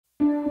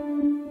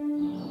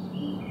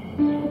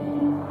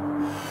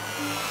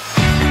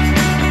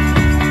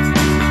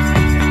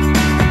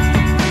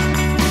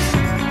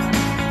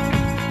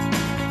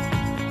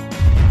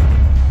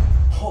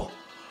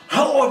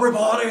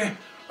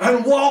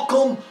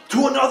welcome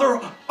to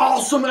another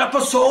awesome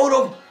episode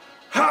of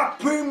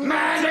Happy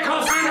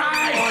Magical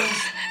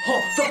Sunrise,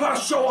 the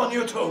best show on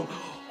YouTube.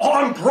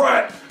 I'm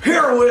Brett,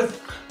 here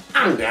with...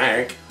 I'm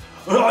Derek.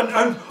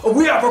 And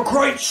we have a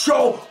great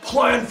show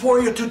planned for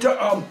you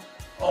today.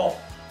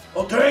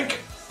 Dink?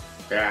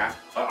 Yeah?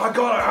 I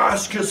gotta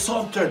ask you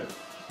something.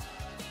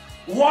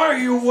 Why are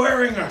you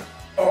wearing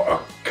a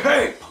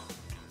cape?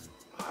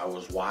 I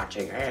was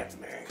watching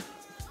Ant-Man.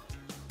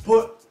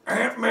 But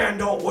Ant-Man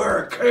don't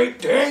wear a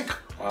cape, Dink.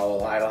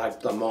 Well, I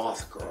like the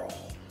Moth Girl.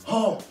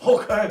 Oh,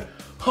 okay.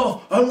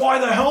 Oh, and why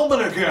the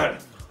helmet again?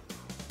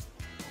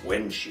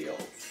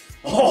 Windshields.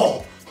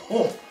 Oh,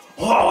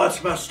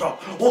 that's messed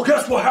up. Well,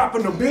 guess what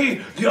happened to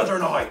me the other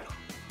night?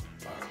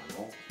 I don't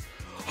know.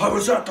 I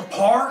was at the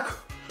park,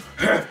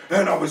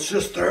 and I was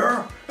just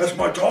there as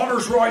my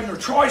daughter's riding her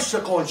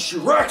tricycle and she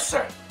wrecks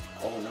it.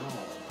 Oh, no.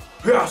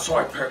 Yeah, so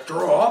I picked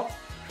her up,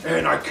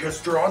 and I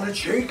kissed her on the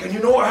cheek, and you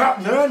know what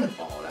happened then?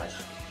 Oh, that's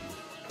cute.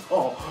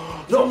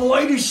 Oh, the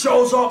lady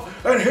shows up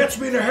and hits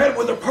me in the head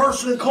with a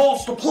purse and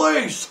calls the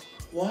police.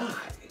 Why?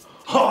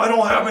 Oh, I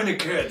don't have any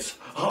kids.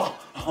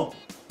 Well,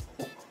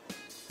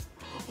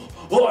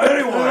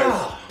 anyway,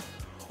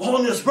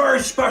 on this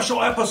very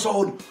special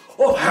episode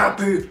of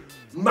Happy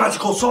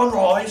Magical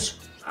Sunrise,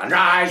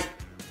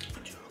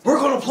 we're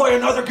going to play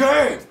another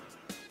game.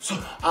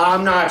 So,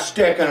 I'm not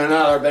sticking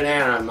another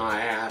banana in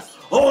my ass.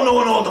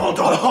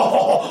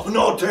 oh,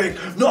 no, Dink,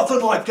 nothing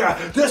like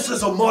that. This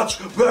is a much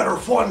better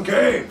fun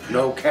game.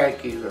 No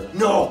cake either.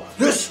 No,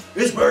 this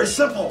is very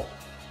simple.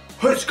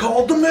 It's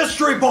called the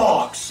Mystery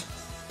Box.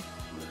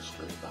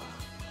 Mystery box.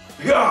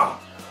 Yeah,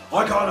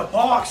 I got a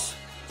box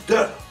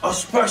that a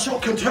special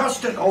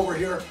contestant over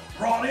here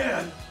brought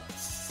in.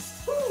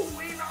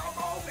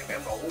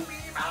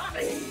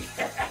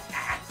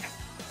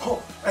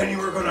 Oh, and you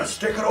were gonna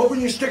stick it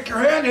open, you stick your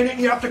hand in it,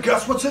 and you have to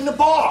guess what's in the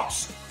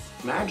box.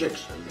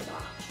 Magic's in the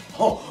box.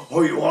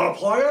 Oh, you wanna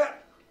play it?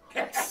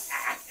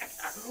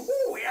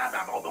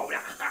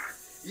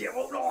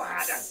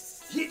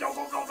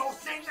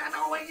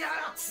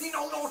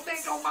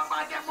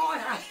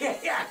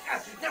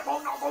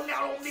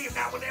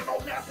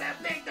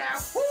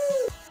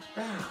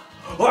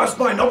 Well, that's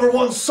my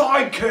 #1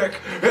 sidekick.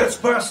 It's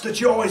best that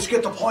you always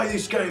get to play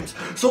these games.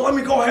 So let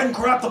me go ahead and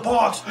grab the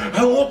box,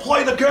 and we'll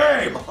play the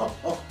game.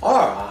 All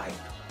right.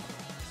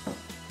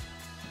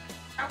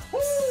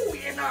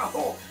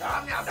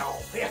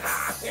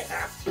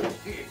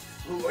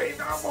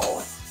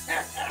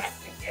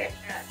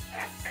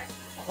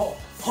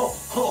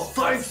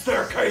 Thanks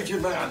there,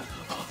 Cajun man.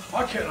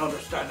 I can't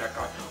understand that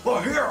guy.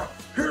 Well,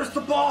 here's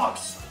the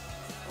box.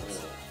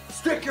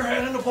 Stick your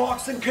hand in the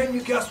box, and can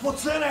you guess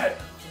what's in it?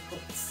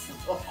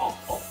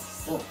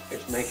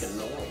 It's making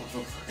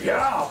noise.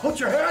 Yeah, put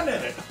your hand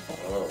in it.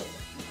 Oh.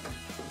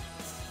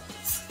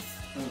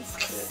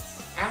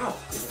 Ow.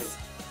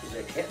 Is it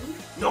a kitten?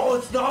 No,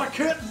 it's not a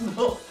kitten.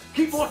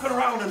 Keep looking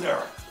around in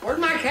there. Where's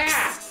my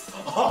cat?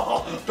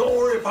 Oh, don't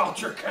worry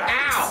about your cat.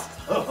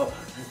 Ow.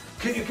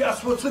 Can you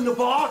guess what's in the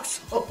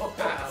box? Is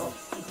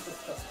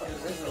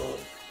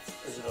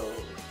it a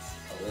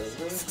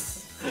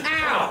lizard?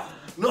 Ow!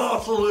 No,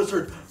 it's a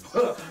lizard.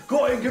 Go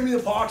ahead and give me the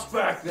box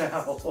back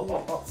now.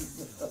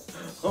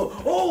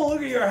 Oh,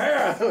 look at your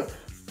hand.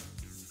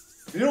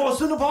 You know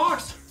what's in the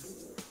box?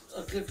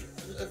 A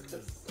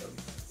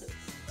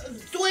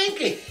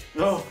Twinkie.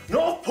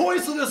 No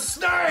poisonous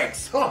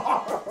snakes.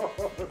 Oh,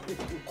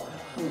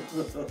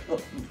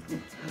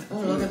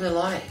 look at the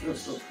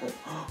lights.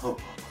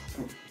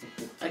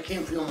 I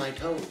can't feel my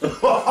toes.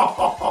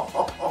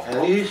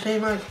 Have you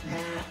seen my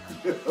cat?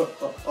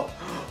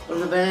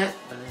 Where's the banana?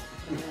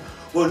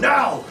 Well,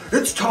 now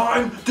it's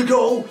time to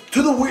go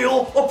to the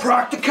wheel of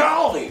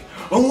practicality.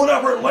 And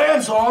whatever it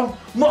lands on,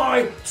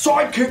 my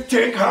sidekick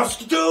Dink has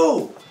to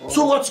do.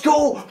 So let's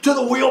go to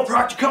the wheel of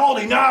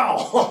practicality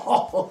now.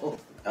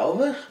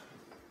 Elvis?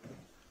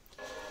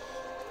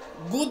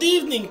 Good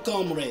evening,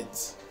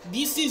 comrades.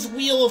 This is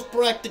Wheel of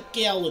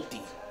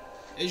Practicality.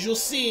 As you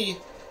see,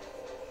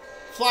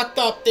 fucked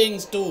up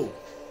things do.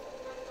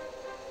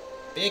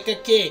 Bake a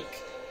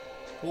cake.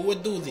 Who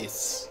would do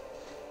this?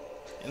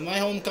 In my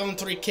home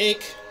country,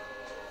 cake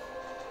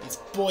is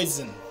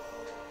poison.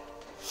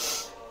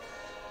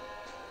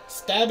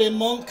 Stab a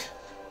monk.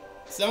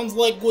 Sounds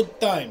like good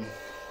time.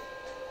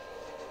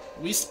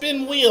 We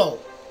spin wheel.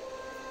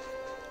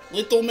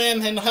 Little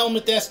man in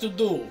helmet has to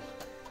do.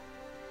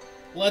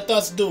 Let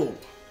us do.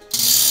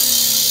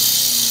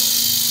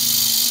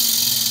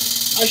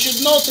 I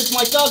should note that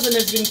my cousin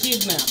has been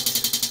kidnapped.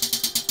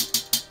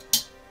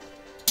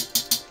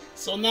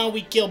 So now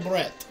we kill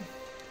Brett.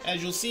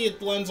 As you see,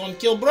 it lands on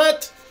kill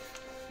Brett.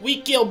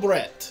 We kill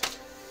Brett.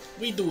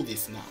 We do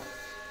this now.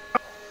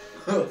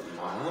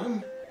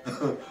 Mom?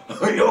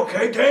 Are you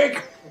okay,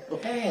 Dink?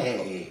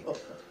 Hey,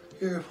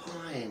 you're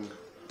fine.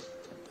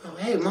 Oh,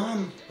 hey,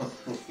 Mom.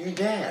 You're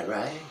Dad,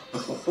 right?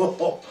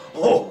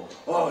 You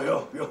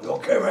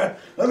okay, man?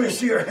 Let me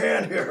see your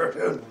hand here,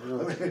 dude.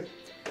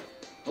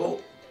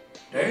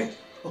 Dink?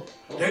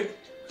 Dink?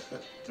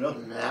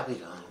 Nappy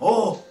time.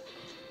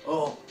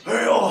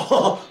 Hey,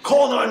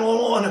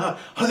 on.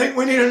 I think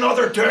we need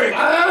another take.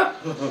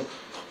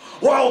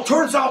 Well,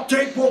 turns out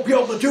Dink won't be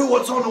able to do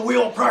what's on the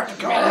wheel of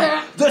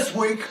practicality this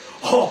week.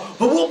 Oh,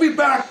 but we'll be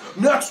back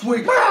next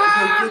week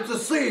to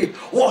see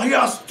what he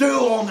has to do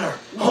on there.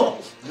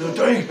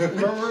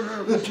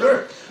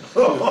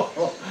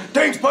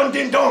 Thanks, Bun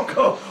Din Dunk.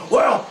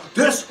 Well,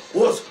 this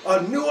was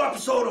a new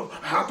episode of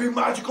Happy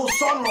Magical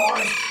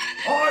Sunrise.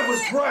 I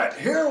was Brett,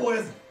 here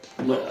with...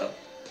 And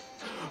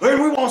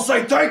we want to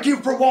say thank you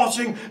for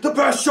watching the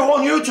best show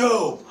on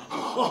YouTube.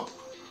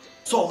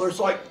 So there's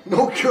like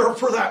no cure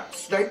for that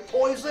snake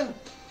poison?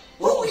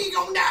 Who he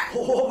gonna die?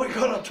 What are we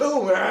gonna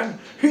do, man?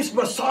 He's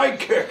my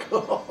sidekick.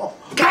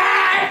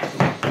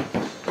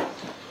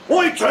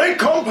 Wait, Jake,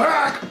 come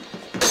back!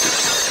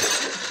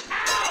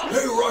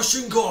 Hey,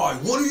 Russian guy,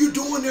 what are you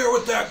doing there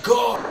with that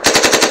gun?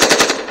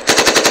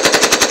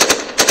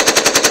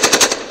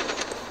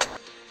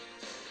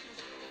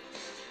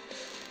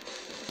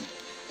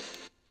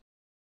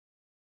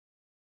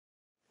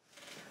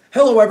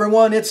 Hello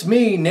everyone, it's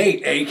me,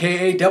 Nate,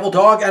 aka Devil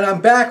Dog, and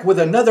I'm back with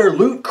another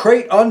Loot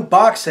Crate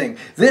unboxing.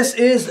 This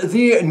is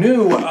the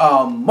new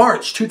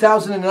March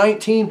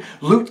 2019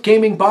 Loot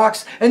Gaming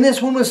box, and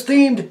this one was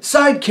themed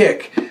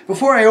Sidekick.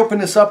 Before I open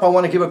this up, I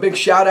want to give a big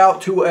shout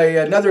out to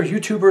another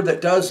YouTuber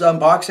that does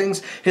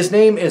unboxings. His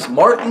name is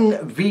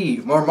Martin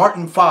V, or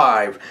Martin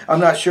 5.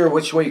 I'm not sure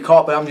which way you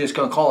call it, but I'm just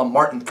going to call him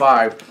Martin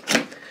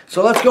 5.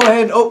 So let's go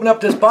ahead and open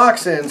up this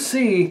box and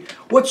see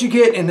what you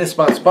get in this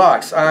month's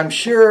box. I'm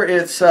sure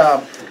it's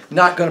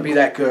not going to be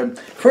that good.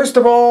 First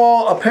of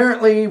all,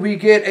 apparently we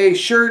get a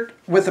shirt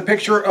with a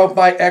picture of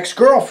my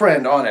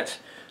ex-girlfriend on it.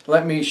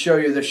 Let me show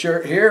you the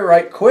shirt here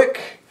right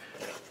quick.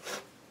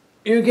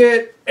 You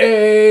get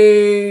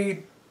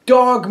a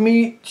dog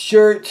meat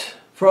shirt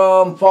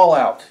from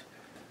Fallout.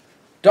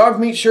 Dog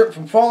meat shirt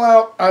from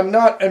Fallout. I'm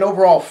not an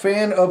overall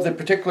fan of the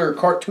particular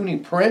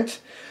cartoony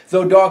print,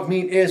 though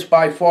Dogmeat is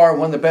by far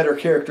one of the better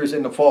characters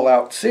in the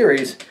Fallout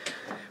series.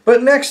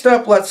 But next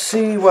up, let's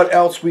see what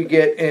else we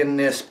get in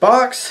this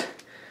box.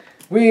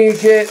 We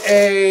get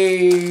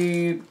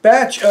a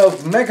batch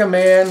of Mega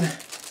Man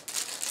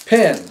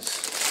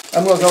pins.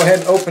 I'm going to go ahead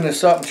and open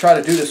this up and try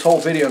to do this whole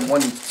video in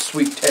one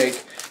sweet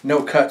take.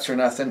 No cuts or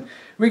nothing.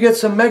 We get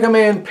some Mega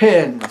Man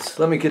pins.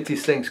 Let me get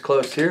these things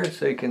close here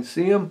so you can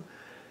see them.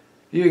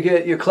 You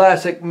get your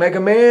classic Mega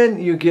Man,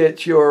 you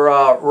get your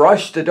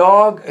Rush the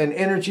dog, an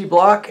energy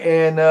block,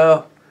 and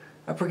I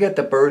forget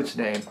the bird's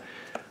name.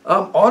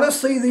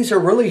 Honestly, these are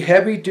really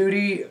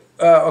heavy-duty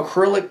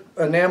acrylic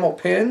enamel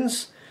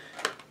pins.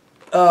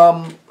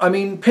 I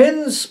mean,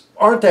 pins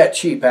aren't that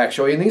cheap,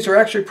 actually, and these are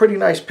actually pretty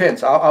nice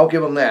pins. I'll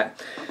give them that.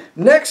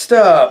 Next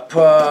up,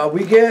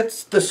 we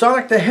get the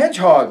Sonic the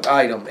Hedgehog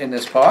item in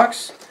this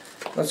box.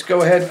 Let's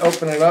go ahead and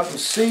open it up and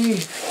see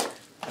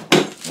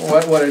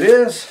what it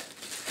is.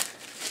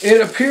 It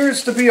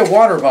appears to be a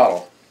water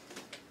bottle.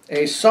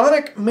 A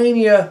Sonic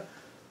Mania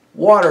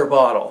water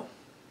bottle.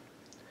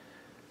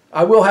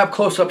 I will have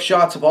close-up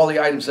shots of all the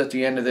items at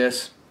the end of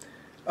this.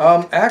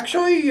 This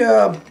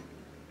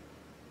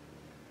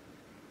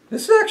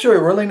is actually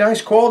a really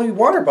nice quality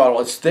water bottle.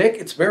 It's thick,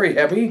 it's very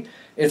heavy,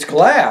 it's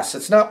glass,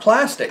 it's not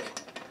plastic.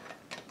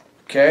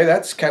 Okay,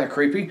 that's kind of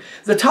creepy.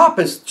 The top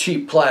is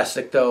cheap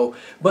plastic though,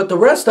 but the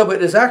rest of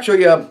it is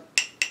actually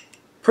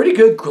pretty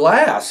good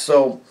glass,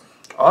 so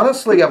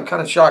honestly, I'm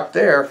kind of shocked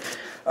there.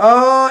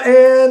 What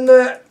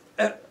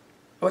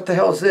the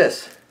hell is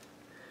this?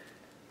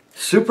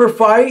 Super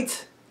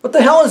Fight? What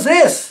the hell is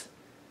this?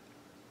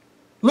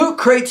 Loot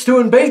Crate's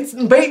doing bait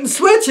and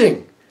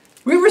switching.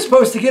 We were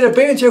supposed to get a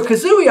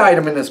Banjo-Kazooie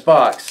item in this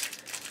box.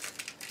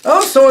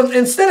 Oh, so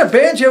instead of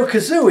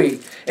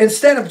Banjo-Kazooie,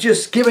 instead of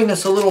just giving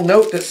us a little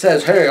note that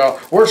says, hey,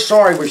 we're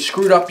sorry we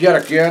screwed up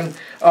yet again,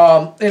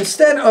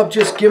 instead of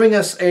just giving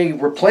us a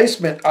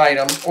replacement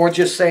item or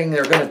just saying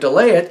they're going to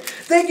delay it,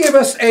 they give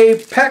us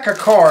a pack of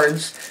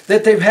cards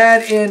that they've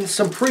had in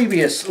some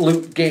previous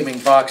Loot Gaming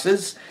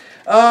boxes.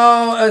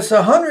 It's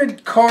a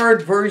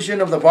 100-card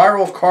version of the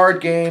viral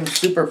card game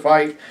Super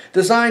Fight,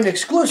 designed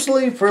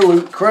exclusively for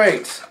Loot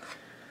Crates.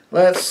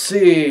 Let's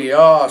see,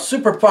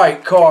 Super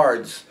Fight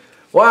cards.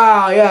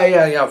 Wow,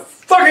 yeah.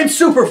 Fucking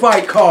Super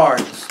Fight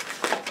cards.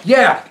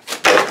 Yeah.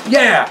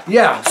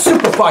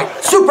 Super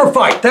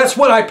Fight. That's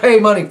what I pay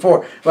money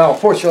for. Well,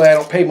 unfortunately, I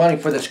don't pay money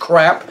for this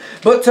crap.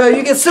 But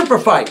you get Super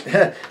Fight.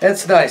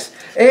 That's nice.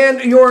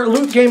 And your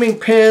Loot Gaming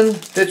pin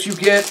that you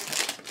get.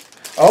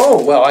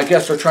 Oh, well, I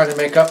guess they're trying to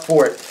make up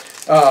for it.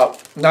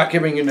 Not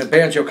giving you the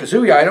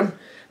Banjo-Kazooie item.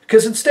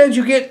 Because instead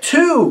you get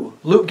 2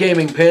 Loot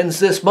Gaming pins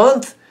this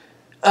month.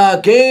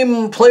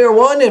 Game Player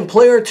 1 and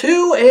Player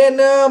 2.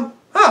 And,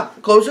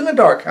 glows in the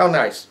dark. How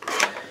nice.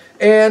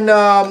 And,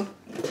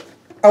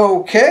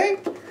 okay.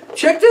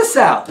 Check this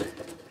out.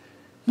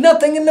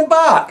 Nothing in the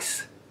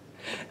box.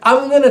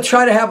 I'm going to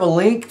try to have a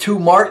link to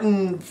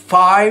Martin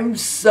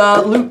 5's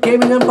Loot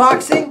Gaming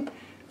unboxing.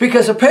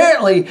 Because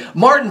apparently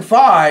Martin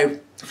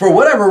 5, for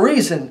whatever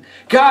reason,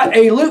 got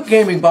a Loot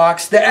Gaming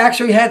box that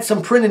actually had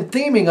some printed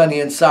theming on the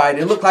inside.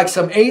 It looked like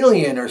some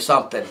alien or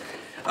something.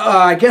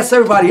 I guess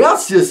everybody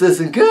else just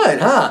isn't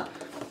good, huh?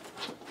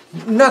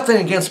 Nothing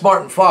against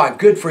Martin 5,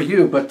 good for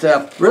you, but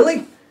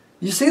really?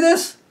 You see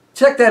this?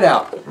 Check that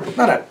out.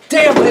 Not a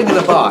damn thing in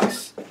the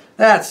box.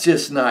 That's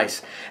just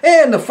nice.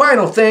 And the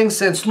final thing,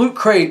 since Loot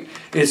Crate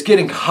is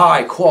getting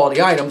high quality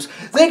items,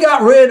 they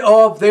got rid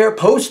of their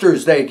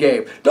posters they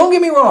gave. Don't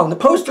get me wrong, the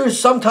posters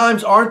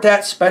sometimes aren't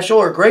that special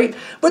or great,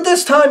 but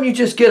this time you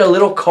just get a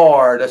little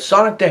card, a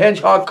Sonic the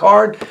Hedgehog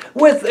card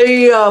with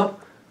a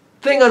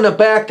thing on the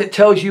back that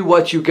tells you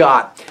what you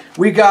got.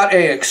 We got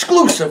an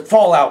exclusive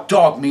Fallout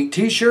Dog Meat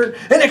t-shirt,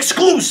 an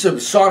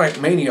exclusive Sonic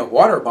Mania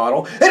water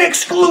bottle, an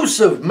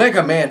exclusive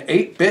Mega Man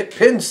 8-bit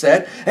pin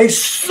set, an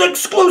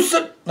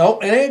exclusive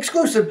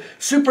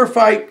Super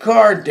Fight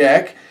card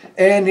deck,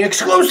 and the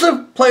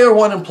exclusive Player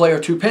 1 and Player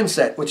 2 pin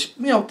set, which,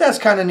 you know, that's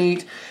kind of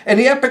neat. And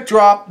the epic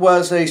drop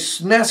was a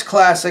SNES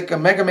Classic, a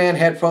Mega Man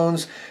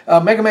headphones, a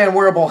Mega Man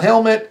wearable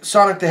helmet,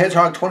 Sonic the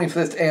Hedgehog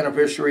 25th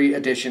Anniversary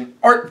Edition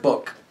art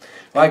book.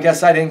 Well, I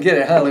guess I didn't get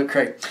it, huh, Loot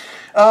Crate?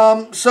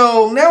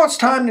 So now it's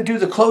time to do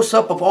the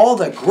close-up of all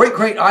the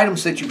great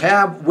items that you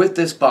have with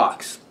this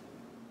box.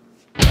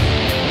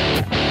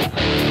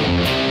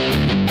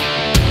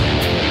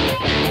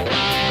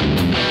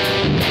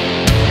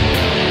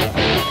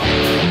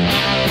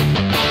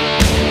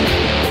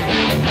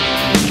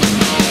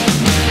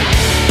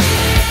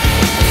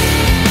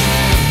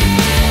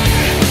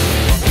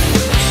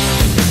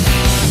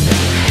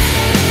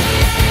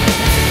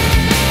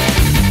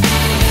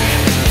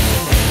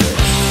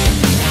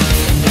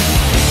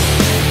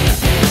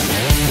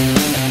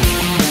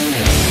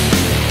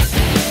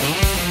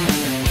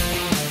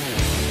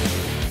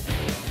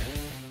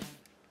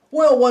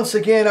 Well, once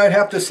again, I'd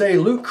have to say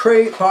Loot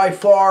Crate by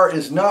far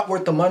is not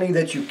worth the money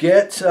that you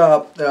get,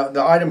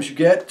 the items you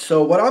get.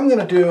 So what I'm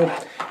going to do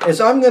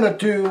is I'm going to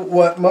do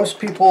what most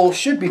people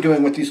should be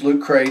doing with these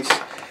Loot Crates.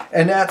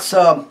 And that's,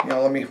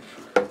 let me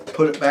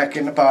put it back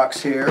in the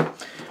box here.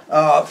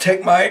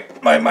 Take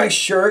my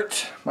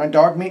shirt, my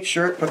dog meat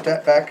shirt, put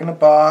that back in the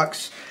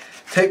box.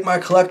 Take my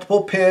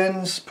collectible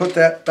pins, put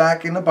that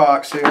back in the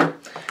box here.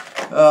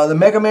 The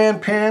Mega Man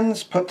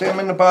pins, put them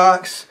in the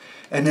box.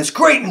 And this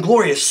great and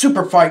glorious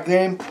Super Fight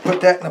game,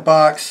 put that in the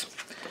box.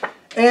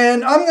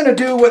 And I'm going to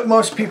do what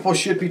most people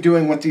should be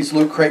doing with these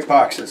Loot Crate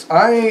boxes.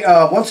 I,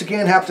 once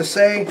again, have to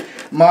say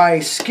my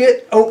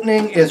skit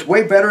opening is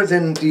way better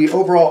than the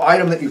overall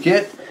item that you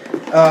get.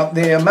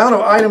 The amount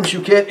of items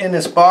you get in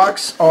this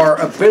box are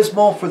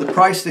abysmal for the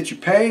price that you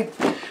pay.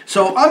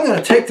 So I'm going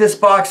to take this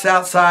box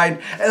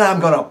outside and I'm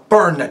going to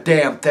burn the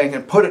damn thing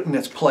and put it in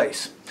its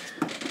place.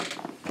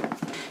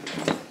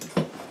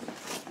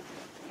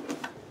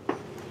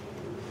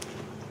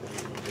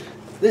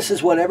 This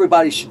is what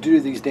everybody should do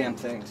to these damn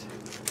things.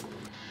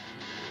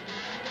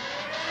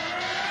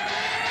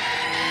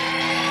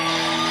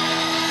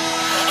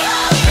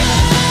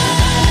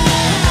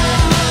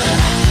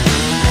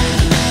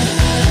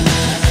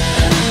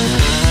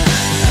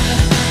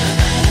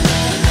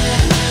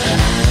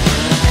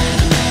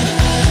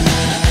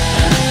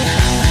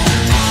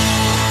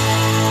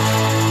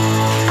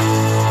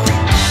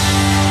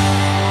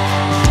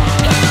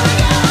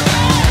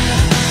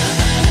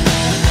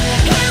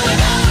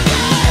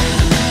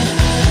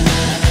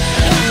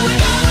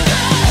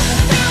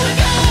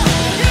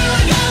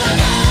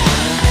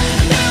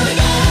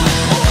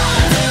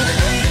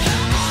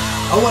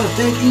 I want to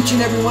thank each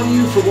and every one of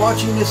you for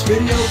watching this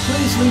video.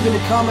 Please leave in the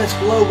comments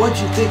below what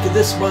you think of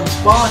this month's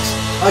box.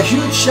 A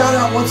huge shout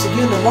out once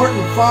again to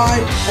Martin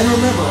 5. And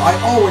remember, I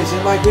always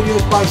end my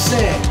videos by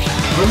saying,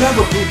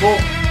 remember people,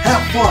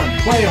 have fun,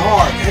 play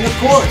hard, and of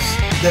course,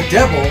 the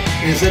devil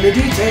is in the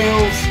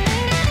details.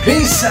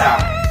 Peace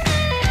out.